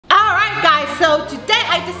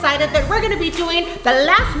decided that we're gonna be doing the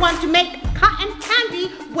last one to make cotton candy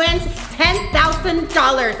wins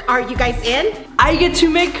 $10,000. Are you guys in? I get to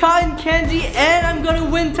make cotton candy and I'm gonna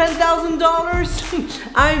win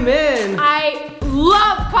 $10,000? I'm in. I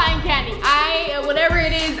love cotton candy. Whatever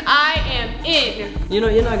it is, I am in. You know,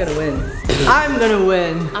 you're not gonna win. I'm gonna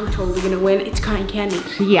win. I'm totally gonna win. It's cotton candy.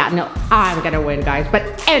 Yeah, no, I'm gonna win, guys.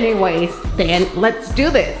 But anyways, then let's do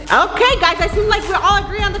this. Okay, guys, I seem like we all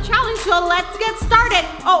agree on the challenge, so let's get started.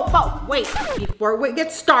 Oh, but wait, before we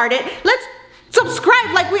get started, let's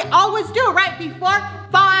subscribe like we always do, right? Before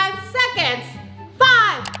 5 seconds.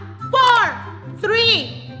 5, 4,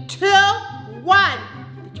 3, 2, 1.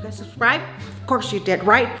 Did you guys subscribe? Of course you did,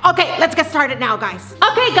 right? Okay, let's get started now, guys.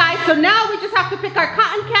 Okay, guys, so now we just have to pick our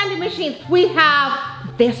cotton candy machines. We have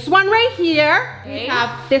this one right here. Okay. We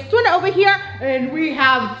have this one over here, and we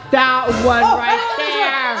have that one right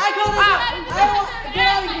there. I got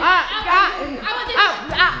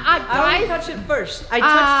Guys, I touched it first. I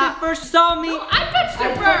touched it first. Saw me. I touched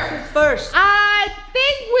it first. I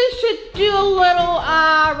think we should do a little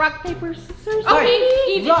rock, paper, scissors. Okay,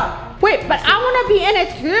 easy. Rock. Wait, but I want to be in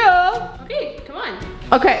it too. Okay, come on.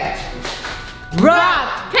 Okay.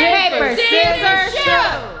 Rock, paper, scissors,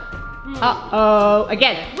 shoot. Uh-oh.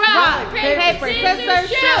 Again. Rock, paper, scissors,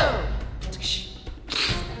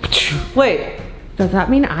 shoot. Wait. Does that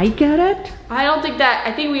mean I get it? I don't think that.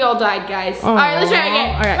 I think we all died, guys. All right, let's try it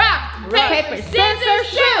again. All right. Rock, paper, scissors,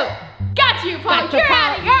 shoot. Got you, Paul. You're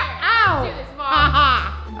out of here. Ow. Let's do this, Mom.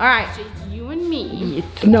 Haha. All right. It's just you and me.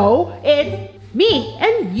 No, it's me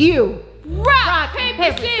and you. Rock,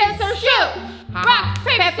 paper, scissors, shoot. Rock,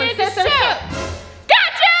 paper, scissors, shoot.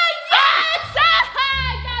 Got you! Yes!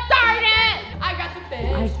 Darn it! I got the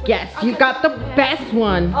best. I guess you got the best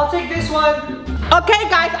one. I'll take this one. Okay,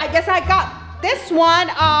 guys, I guess I got this one,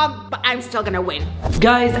 but I'm still gonna win.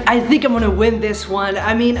 Guys, I think I'm gonna win this one.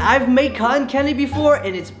 I mean, I've made cotton candy before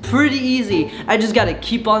and it's pretty easy. I just gotta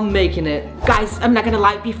keep on making it. Guys, I'm not gonna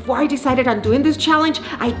lie, before I decided on doing this challenge,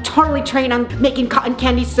 I totally trained on making cotton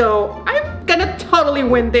candy, so I'm gonna totally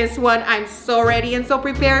win this one. I'm so ready and so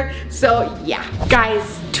prepared, so yeah.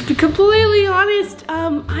 Guys, to be completely honest,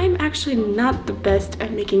 I'm actually not the best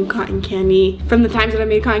at making cotton candy. From the times that I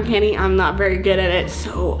made cotton candy, I'm not very good at it.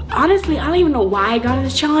 So honestly, I don't even know why I got in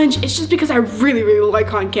this challenge. It's just because I really, really like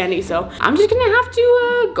cotton candy. So I'm just gonna have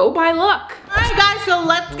to go by luck. All right, guys, so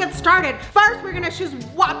let's get started. First, we're gonna choose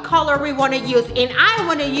what color we wanna use, and I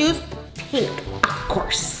wanna use pink, of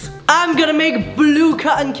course. I'm gonna make blue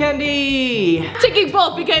cotton candy. Taking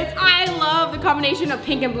both because I love the combination of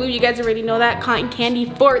pink and blue. You guys already know that. Cotton candy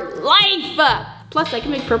for life. Plus, I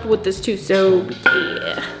can make purple with this too, so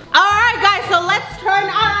yeah. All right, guys, so let's turn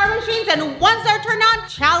on our machines, and once they're turned on,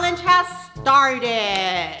 challenge has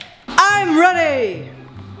started. I'm ready.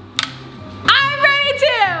 I'm ready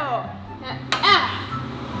too.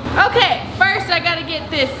 Okay, first I gotta get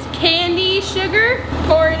this candy sugar,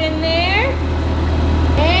 pour it in there,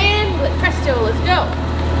 and presto, let's go.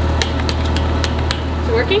 Is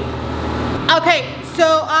it working? Okay,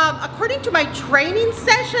 so according to my training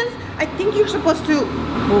sessions, I think you're supposed to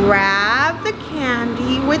grab the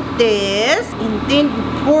candy with this, and then you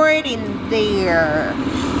pour it in there.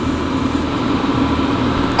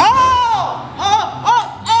 Oh!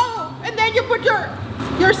 And then you put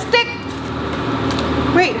your stick.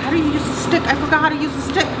 Wait, how do you use the stick? I forgot how to use the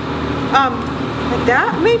stick. Like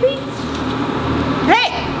that, maybe?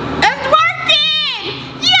 Hey, it's working!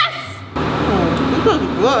 Yes! Oh, this is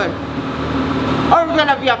good. Oh, it's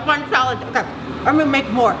gonna be a fun challenge. Okay, I'm gonna make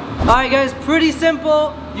more. All right, guys, pretty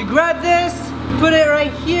simple. You grab this, put it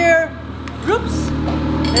right here. Oops.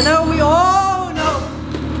 And now oh no.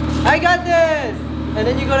 I got this. And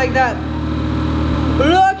then you go like that.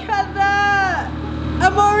 Look at that.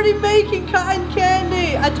 I'm already making cotton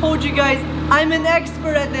candy. I told you guys, I'm an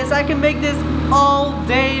expert at this. I can make this all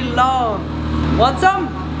day long. Want some?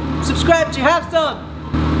 Subscribe to have some.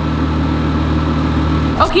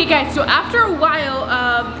 Okay guys, so after a while,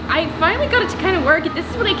 I finally got it to kind of work. This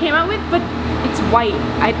is what I came out with, but it's white.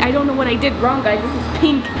 I don't know what I did wrong, guys. This is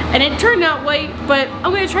pink, and it turned out white, but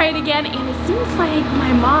I'm gonna try it again, and it seems like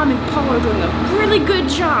my mom and Paul are doing a really good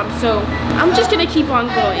job, so I'm just gonna keep on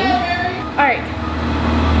going. All right.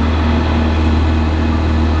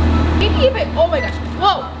 Maybe a bit, oh my gosh.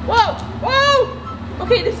 Whoa, whoa, whoa.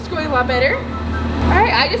 Okay, this is going a lot better. All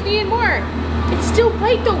right, I just needed more. It's still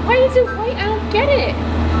white though. Why is it white? I don't get it.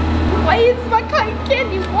 Why is my cotton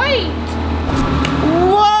candy white?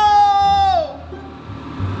 Whoa!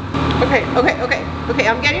 Okay,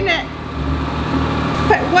 I'm getting it.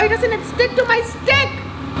 But why doesn't it stick to my stick?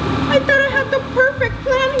 I thought I had the perfect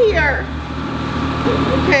plan here.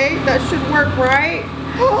 Okay, that should work, right?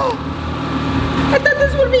 Oh, I thought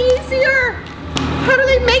this would be easier. How do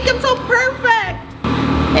they make them so perfect?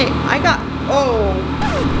 Hey, I got, oh,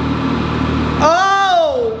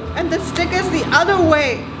 and the stick is the other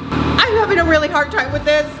way. I'm having a really hard time with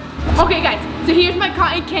this. Okay guys, so here's my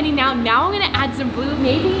cotton candy now. Now I'm gonna add some blue.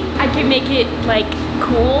 Maybe I can make it like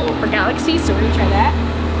cool for Galaxy, so we're gonna try that.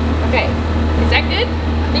 Okay, is that good?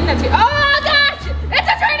 I think that's good. Oh gosh, it's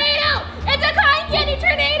a tornado! It's a cotton candy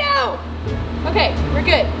tornado! Okay, we're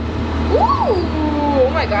good. Ooh, oh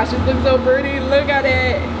my gosh, this looks so pretty. Look at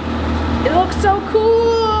it. It looks so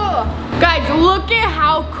cool. Guys, look at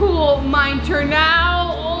how cool mine turned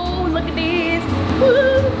out. Oh, look at this.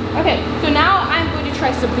 Woo. Okay, so now I'm going to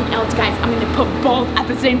try something else, guys. I'm going to put both at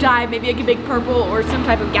the same time. Maybe I can make purple or some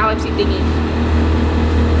type of galaxy thingy.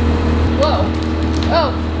 Whoa.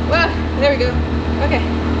 Oh, well, there we go. Okay.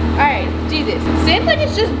 All right, let's do this. Seems like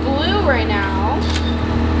it's just blue right now.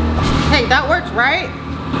 Hey, that works, right?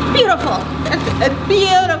 Beautiful. It's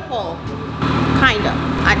beautiful. Kind of.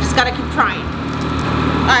 I just gotta keep trying.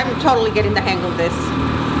 I'm totally getting the hang of this.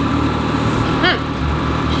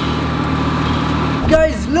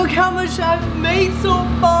 Guys, look how much I've made so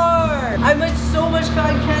far. I made so much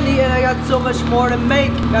cotton candy and I got so much more to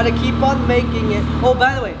make. Gotta keep on making it. Oh,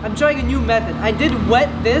 by the way, I'm trying a new method. I did wet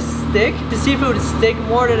this stick to see if it would stick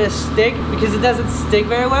more than a stick because it doesn't stick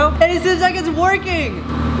very well. And it seems like it's working.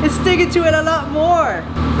 It's sticking to it a lot more.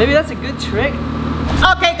 Maybe that's a good trick.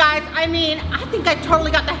 Okay guys, I mean, I think I totally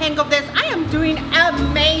got the hang of this. I am doing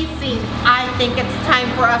amazing. I think it's time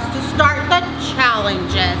for us to start the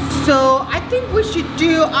challenges. So I think we should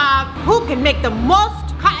do who can make the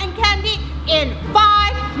most cotton candy in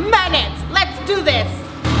 5 minutes. Let's do this.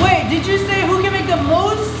 Wait, did you say who can make the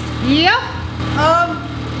most? Yep.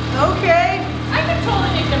 Okay. I can totally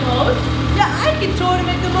make the most. Yeah, I can totally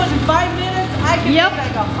make the most in 5 minutes. I can Yep. make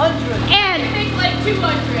like 100. I can make like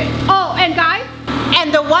 200. Oh, and guys,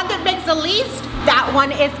 and the one that makes the least, that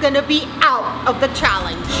one is gonna be out of the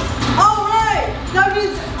challenge. All right, that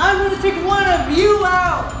means I'm gonna take one of you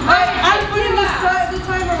out. I'm putting the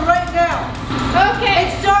timer right now. Okay.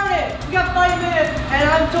 It started. We got 5 minutes, and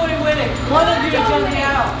I'm totally winning. One of you is gonna be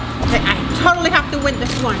out. Okay, I totally have to win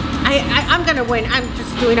this one. I'm gonna win. I'm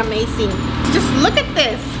just doing amazing. Just look at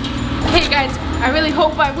this. Hey guys, I really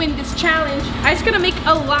hope I win this challenge. I just gotta make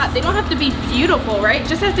a lot. They don't have to be beautiful, right? It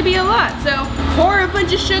just has to be a lot. So pour a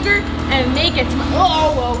bunch of sugar and make it.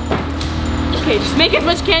 Oh, whoa. Okay, just make as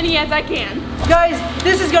much candy as I can. Guys,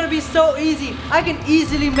 this is gonna be so easy. I can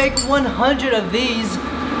easily make 100 of these.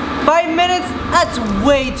 5 minutes? That's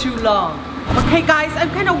way too long. Okay guys, I'm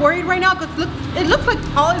kind of worried right now because it looks like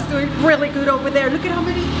Paul is doing really good over there. Look at how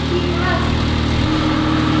many he has.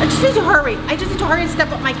 I just need to hurry. I just need to hurry and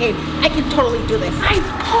step up my game. I can totally do this. Guys,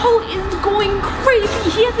 Paul is going crazy.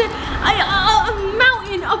 He has a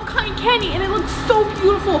mountain of cotton candy and it looks so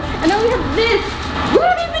beautiful. And now we have this.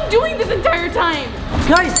 What have you been doing this entire time?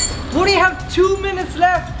 Guys, we only have 2 minutes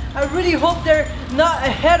left. I really hope they're not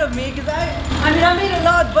ahead of me because I mean I made a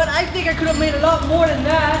lot, but I think I could have made a lot more than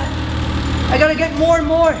that. I gotta get more and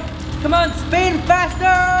more. Come on, spin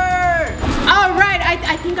faster! All right,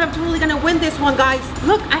 I think I'm totally gonna win this one, guys.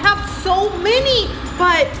 Look, I have so many,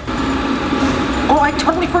 but oh, I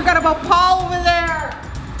totally forgot about Paul over there.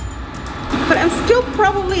 But I'm still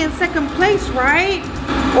probably in second place, right?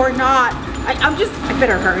 Or not? I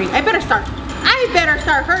better hurry. I better start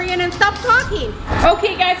hurrying and stop talking.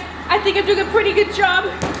 Okay guys, I think I'm doing a pretty good job.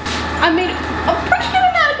 I made a pretty good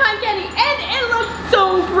amount of cotton candy and it looks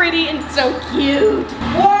so pretty and so cute.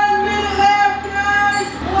 1 minute left, guys!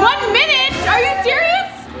 1 minute? Are you serious?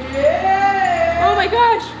 Yeah! Oh my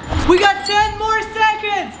gosh. We got 10 more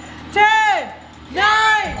seconds! 10, 9,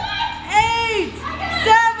 8,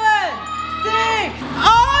 7, 6,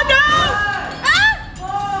 Oh no! 5,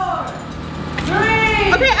 4,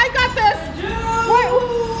 3, Okay, I got this. 2, 1,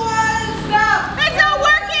 stop! It's not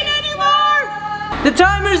working anymore. The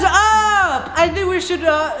timer's up! I think we should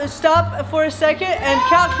stop for a second and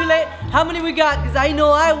calculate how many we got because I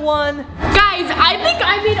know I won. Guys, I think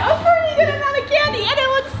I made a pretty good amount of candy and it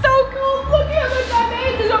looks so cool. Look at how much I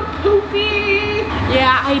made. They're so poofy.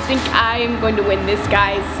 Yeah, I think I'm going to win this,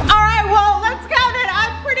 guys. All right, well, let's count it.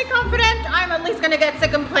 I'm pretty confident I'm at least gonna get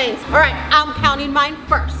second place. All right, I'm counting mine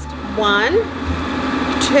first. 1,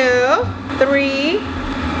 2, 3,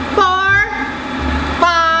 4,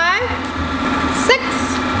 5, 6,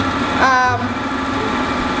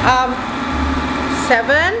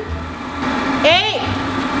 7, 8,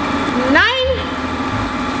 9,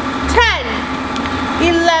 10,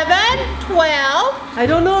 11, 12. I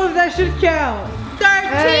don't know if that should count.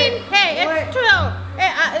 13. Hey, it's 2.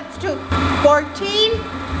 It's 2. 14.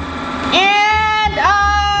 And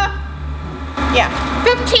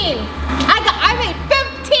 15. I made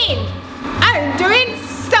 15. I'm doing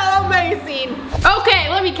so amazing. Okay,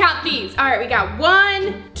 let me count these. All right, we got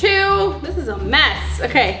 1, 2, this is a mess.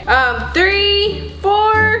 Okay, 3,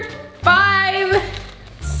 4, 5,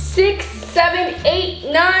 6, 7,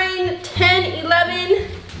 8, 9, 10, 11,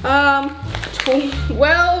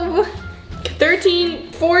 12,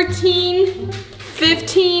 13, 14,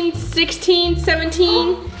 15, 16,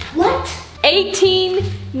 17. What? 18,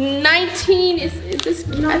 19, is this,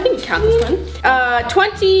 I think we count this one.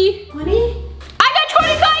 20. 20? I got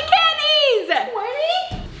 20 cotton candies!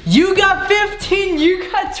 20? You got 15, you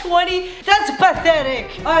got 20. That's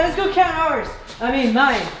pathetic. All right, let's go count ours. I mean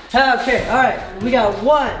mine. Okay, all right. We got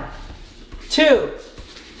 1, 2,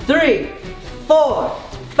 3, 4,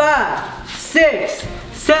 5, 6,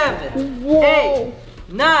 7, 8,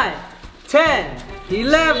 9, 10,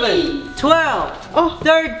 11, 12,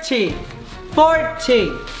 13,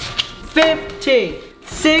 14, 15,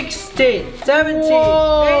 16, 17,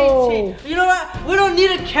 18. You know what? We don't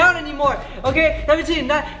need to count anymore. Okay,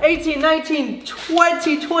 17, 18, 19,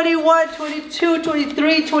 20, 21, 22,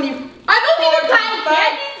 23, 24, Are those even cotton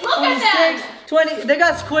candies? Look at 26, 20. They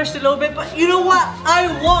got squished a little bit, but you know what? I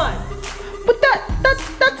won. But that's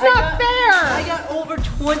not fair. I got over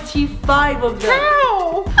 25 of them.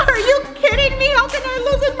 How? Are you kidding me? How can I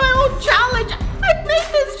lose in my own challenge? I made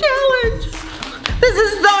this challenge. This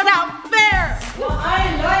is so not fair. Well,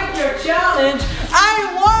 I like your challenge. I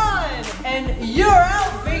won, and you're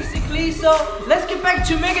out basically. So let's get back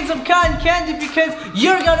to making some cotton candy because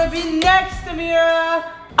you're gonna be next, Amira.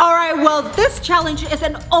 All right, well, this challenge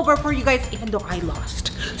isn't over for you guys, even though I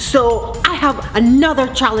lost. So I have another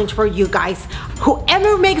challenge for you guys.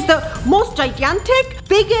 Whoever makes the most gigantic,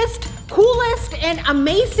 biggest, coolest, and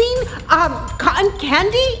amazing cotton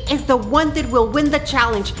candy is the one that will win the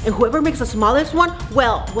challenge. And whoever makes the smallest one,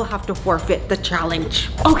 well, will have to forfeit the challenge.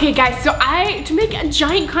 Okay guys, so to make a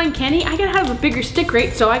giant cotton candy, I gotta have a bigger stick,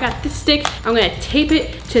 right? So I got this stick, I'm gonna tape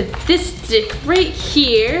it to this stick right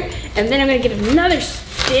here, and then I'm gonna get another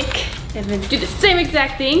stick, and then do the same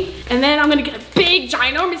exact thing, and then I'm gonna get a big,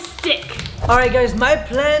 ginormous stick. All right, guys, my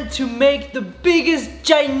plan to make the biggest,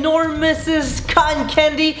 ginormous cotton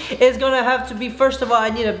candy is gonna have to be, first of all, I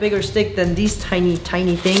need a bigger stick than these tiny,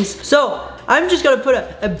 tiny things. So I'm just gonna put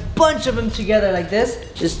a bunch of them together like this.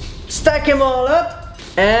 Just stack them all up.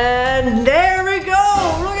 And there we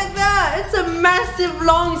go, look at that. It's a massive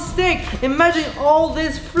long stick. Imagine all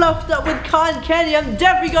this fluffed up with cotton candy. I'm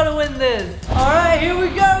definitely gonna win this. All right, here we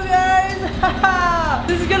go, guys.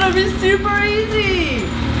 This is gonna be super easy.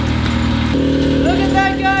 Look at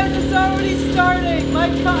that, guys, it's already starting. My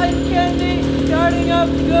cotton candy starting up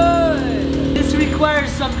good. This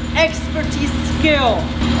requires some expertise skill.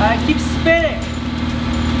 Keep spinning.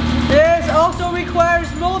 This also requires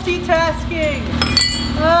multitasking.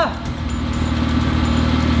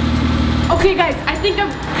 Okay guys, I think I'm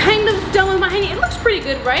kind of done with mine. It looks pretty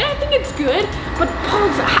good, right? I think it's good, but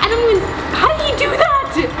Paul's, how do you do that?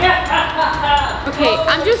 Okay,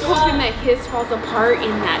 I'm just hoping that his falls apart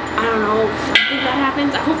in that, I don't know, something that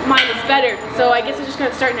happens. I hope mine is better. So I guess I just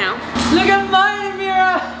gotta start now. Look at mine,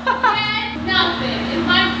 Amira. Nothing, and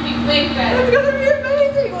mine's gonna be way better. It's gonna be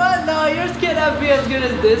amazing. What? No, yours cannot be as good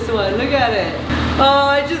as this one. Look at it.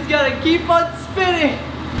 Oh, I just gotta keep on spinning.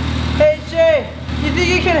 Hey Jay, you think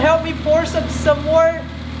you can help me pour some more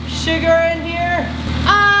sugar in here?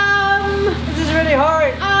 This is really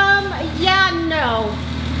hard. Yeah, no.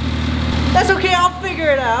 That's okay, I'll figure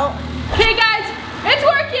it out. Okay guys, it's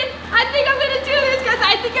working. I think I'm gonna do this because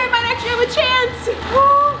I think I might actually have a chance.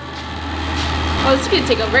 Oh, this is gonna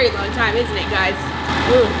take a very long time, isn't it, guys?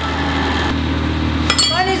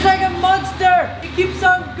 Mine is like a monster. It keeps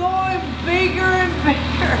on going bigger and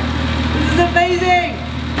bigger. This is amazing.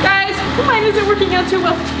 Guys, mine isn't working out too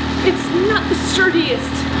well. It's not the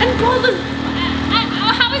sturdiest. And Paul's is,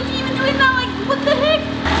 how is he even doing that? Like, what the heck?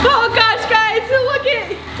 Oh gosh, guys, look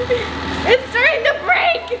it. It's starting to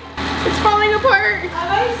break. It's falling apart. Am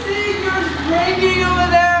I seeing yours breaking over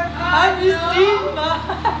there? Have you seen mine?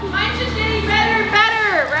 Mine's just getting better and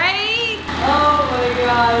better, right? Oh my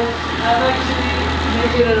gosh. I'm actually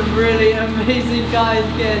making a really amazing cotton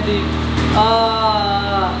candy.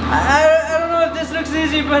 I don't know if this looks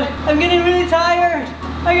easy, but I'm getting really tired.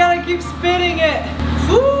 I gotta keep spinning it.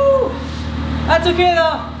 Woo! That's okay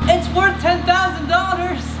though. It's worth $10,000.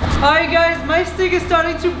 Alright guys, my stick is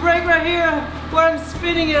starting to break right here where I'm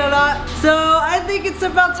spinning it a lot. So I think it's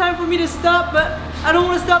about time for me to stop, but I don't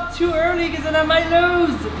want to stop too early because then I might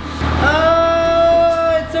lose.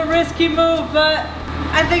 Oh, it's a risky move, but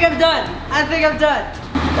I think I'm done. I think I'm done.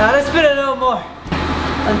 Now let's spin it a little more.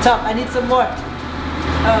 On top, I need some more.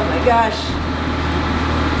 Oh my gosh.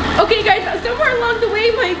 Okay guys, somewhere along the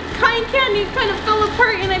way my cotton candy kind of fell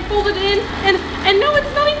apart and I folded it in and no,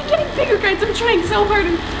 it's not even getting bigger guys. I'm trying so hard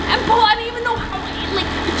and Paul, I don't even know how, like,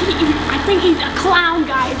 I think he's a clown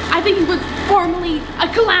guys. I think he was formerly a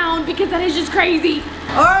clown because that is just crazy.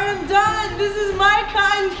 Alright, I'm done. This is my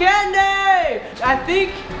cotton candy. I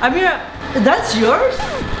think, Amira, that's yours?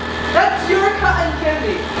 That's your cotton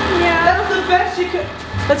candy. Yeah. That's the best you could.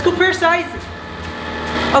 Let's compare sizes.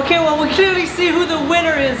 Okay, well, we clearly see who the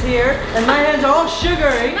winner is here. And my hands are all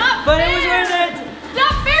sugary. Not but fair. it was worth it.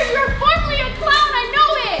 Not fair, you're formerly a clown, I know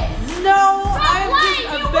it. No, Stop lying,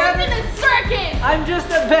 you worked in a circus. I'm just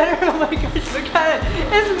a better, oh my gosh, look at it.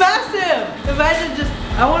 It's massive. Imagine just,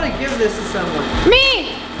 I want to give this to someone.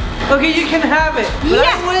 Me! Okay, you can have it. But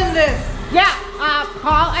Yes. I win this. Yeah,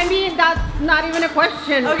 Paul, I mean, that's not even a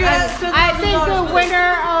question. Okay, that's I think the $10,000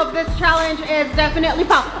 winner of this challenge is definitely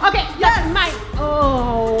Paul. Okay, Yes. that's mine.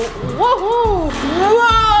 Oh, whoa.